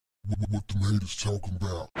What the haters talking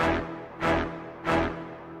about?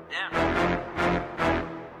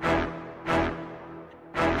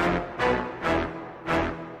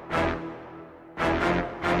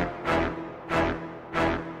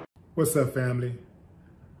 What's up, family?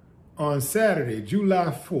 On Saturday, July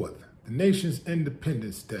 4th, the nation's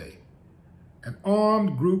Independence Day, an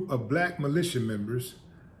armed group of black militia members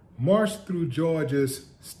marched through Georgia's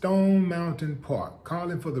Stone Mountain Park,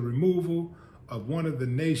 calling for the removal of one of the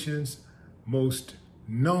nation's most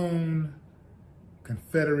known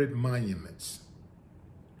Confederate monuments.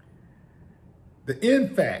 The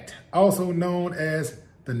INFACT, also known as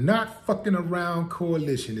the Not Fucking Around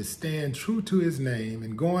Coalition, is staying true to its name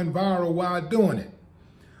and going viral while doing it.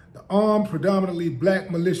 The armed, predominantly black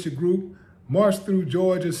militia group marched through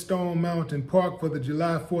Georgia's Stone Mountain Park for the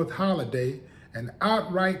July 4th holiday and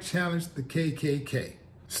outright challenged the KKK.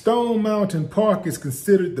 Stone Mountain Park is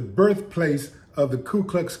considered the birthplace of the Ku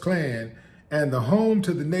Klux Klan and the home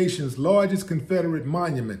to the nation's largest Confederate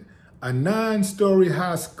monument, a 9-story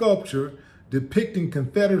high sculpture depicting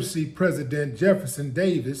Confederacy President Jefferson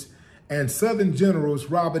Davis and Southern Generals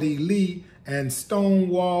Robert E. Lee and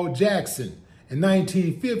Stonewall Jackson. In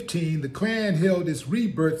 1915, the Klan held its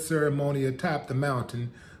rebirth ceremony atop the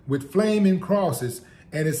mountain with flaming crosses,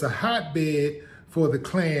 and it's a hotbed for the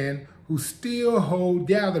Klan, who still hold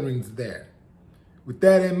gatherings there. With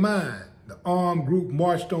that in mind, the armed group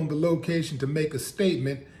marched on the location to make a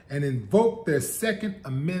statement and invoke their Second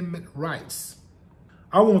Amendment rights.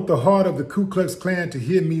 "I want the heart of the Ku Klux Klan to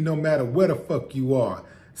hear me no matter where the fuck you are,"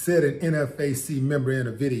 said an NFAC member in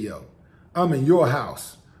a video. "I'm in your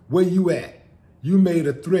house. Where you at? You made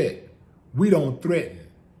a threat. We don't threaten."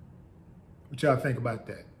 What y'all think about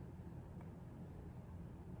that?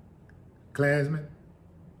 Klansmen?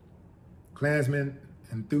 Klansmen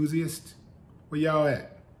enthusiasts? Where y'all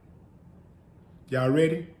at? Y'all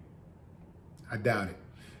ready? I doubt it.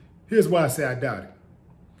 Here's why I say I doubt it.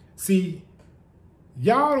 See,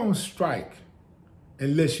 y'all don't strike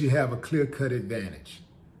unless you have a clear-cut advantage,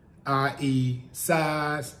 i.e.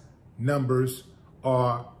 size, numbers,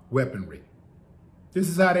 or weaponry. This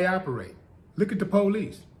is how they operate. Look at the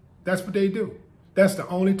police. That's what they do. That's the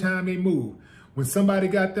only time they move. When somebody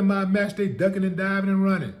got them outmatched, they ducking and diving and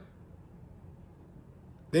running.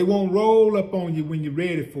 They won't roll up on you when you're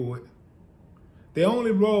ready for it. They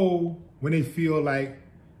only roll when they feel like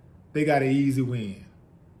they got an easy win.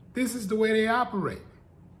 This is the way they operate.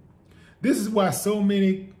 This is why so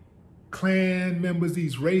many Klan members,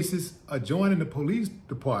 these racists, are joining the police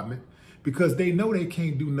department, because they know they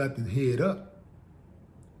can't do nothing head up.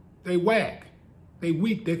 They whack, they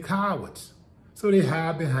weak, they're cowards. So they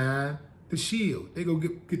hide behind the shield. They go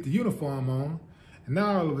get the uniform on, and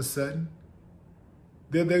now all of a sudden,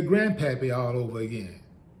 they're their grandpappy all over again.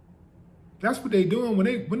 That's what they're doing.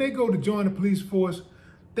 When they go to join the police force,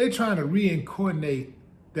 they're trying to reincarnate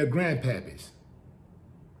their grandpappies.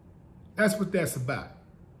 That's what that's about.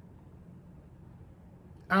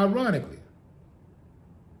 Ironically,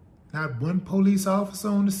 not one police officer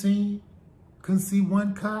on the scene, couldn't see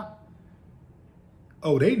one cop.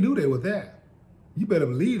 Oh, they knew they were there. You better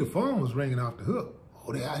believe the phone was ringing off the hook.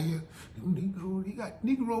 Oh, they out here. They got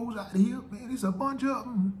Negroes out here. Man, there's a bunch of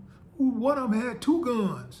them. Ooh, one of them had 2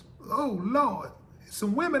 guns. Oh, Lord.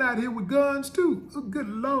 Some women out here with guns, too. Oh, good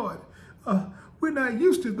Lord. We're not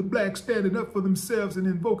used to the blacks standing up for themselves and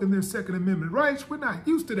invoking their Second Amendment rights. We're not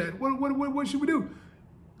used to that. What should we do?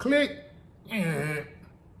 Click. And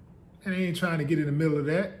they ain't trying to get in the middle of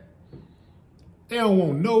that. They don't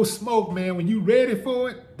want no smoke, man. When you ready for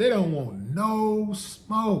it, they don't want no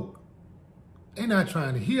smoke. They're not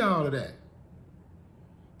trying to hear all of that.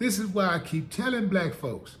 This is why I keep telling black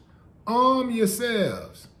folks, arm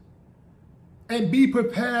yourselves and be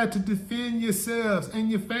prepared to defend yourselves and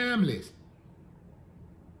your families.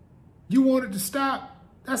 You want it to stop?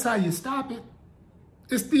 That's how you stop it.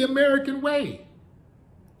 It's the American way.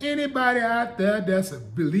 Anybody out there that's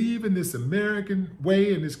believe in this American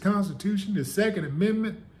way and this Constitution, this Second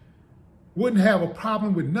Amendment, wouldn't have a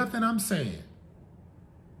problem with nothing I'm saying.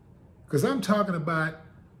 Because I'm talking about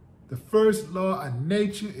the first law of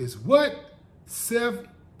nature is what?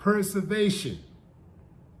 Self-preservation.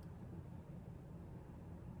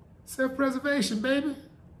 Self-preservation, baby.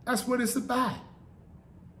 That's what it's about.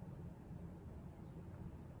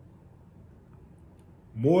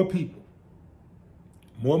 More people,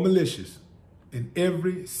 more militias in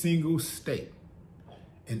every single state,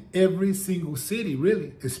 in every single city,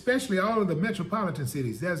 really, especially all of the metropolitan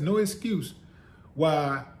cities. There's no excuse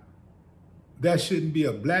why there shouldn't be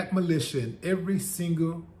a black militia in every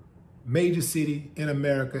single major city in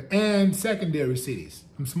America and secondary cities,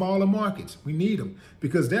 from smaller markets. We need them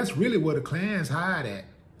because that's really where the Klans hide at.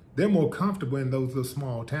 They're more comfortable in those little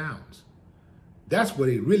small towns. That's where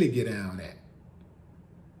they really get down at.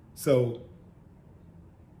 So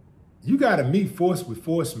you got to meet force with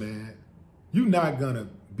force, man. You're not going to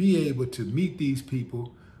be able to meet these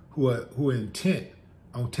people who are intent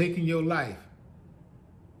on taking your life,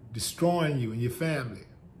 destroying you and your family.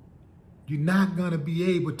 You're not going to be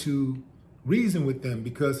able to reason with them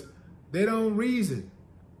because they don't reason.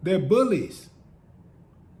 They're bullies.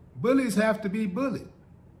 Bullies have to be bullied.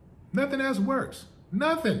 Nothing else works.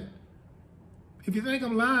 Nothing. If you think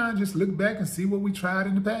I'm lying, just look back and see what we tried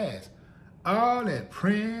in the past. All that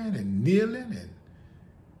praying and kneeling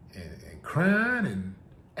and crying and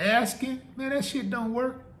asking, man, that shit don't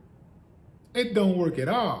work. It don't work at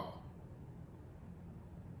all.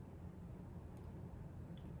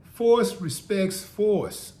 Force respects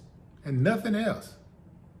force and nothing else.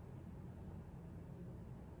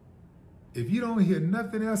 If you don't hear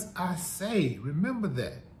nothing else I say, remember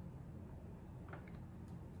that.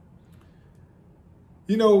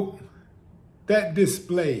 You know, that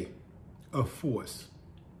display of force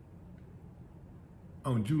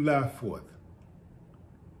on July 4th,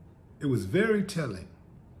 it was very telling.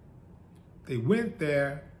 They went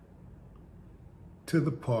there to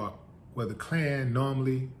the park where the Klan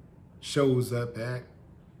normally shows up at,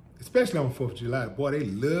 especially on 4th of July. Boy, they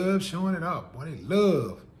love showing it off. Boy, they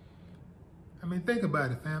love. I mean, think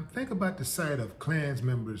about it, fam. Think about the sight of Klans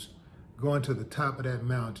members going to the top of that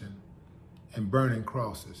mountain and burning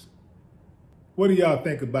crosses. What do y'all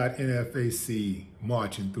think about NFAC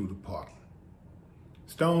marching through the park?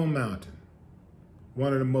 Stone Mountain,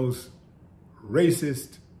 one of the most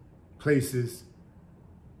racist places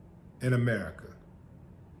in America.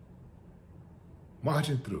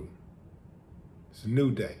 Marching through. It's a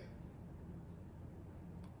new day.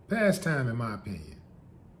 Pastime, in my opinion.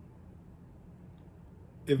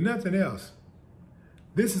 If nothing else,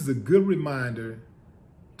 this is a good reminder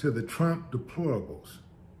to the Trump deplorables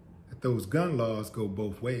that those gun laws go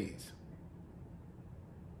both ways.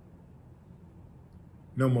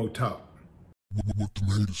 No more talk. What the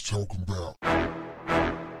haters talking about?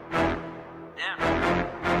 Yeah.